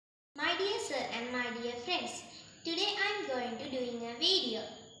My dear sir and my dear friends, today I am going to doing a video.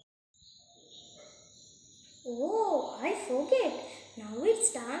 Oh, I forget. Now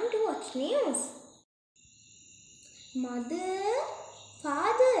it's time to watch news. Mother,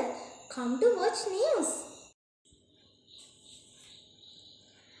 Father, come to watch news.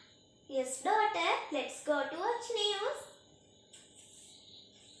 Yes, daughter, let's go to watch news.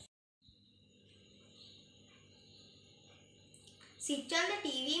 Sit on the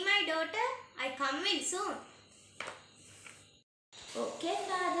TV, my daughter. I come in soon. Okay,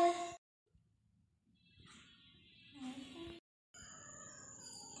 Father.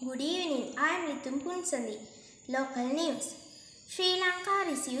 Good evening. I am Lithuli. Local news. Sri Lanka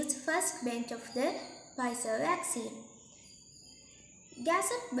receives first batch of the Pfizer vaccine.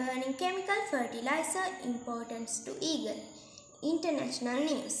 Gassed burning chemical fertilizer importance to Eagle. International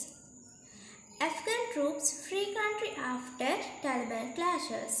news. Afghan troops free country after Taliban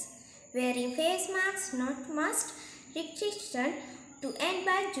clashes. Wearing face masks not must restriction to end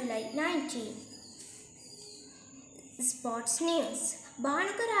by July 19. Sports news.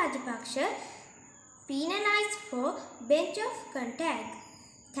 Bhanuka Rajapaksa penalized for bench of contact.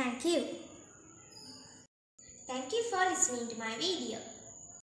 Thank you. Thank you for listening to my video.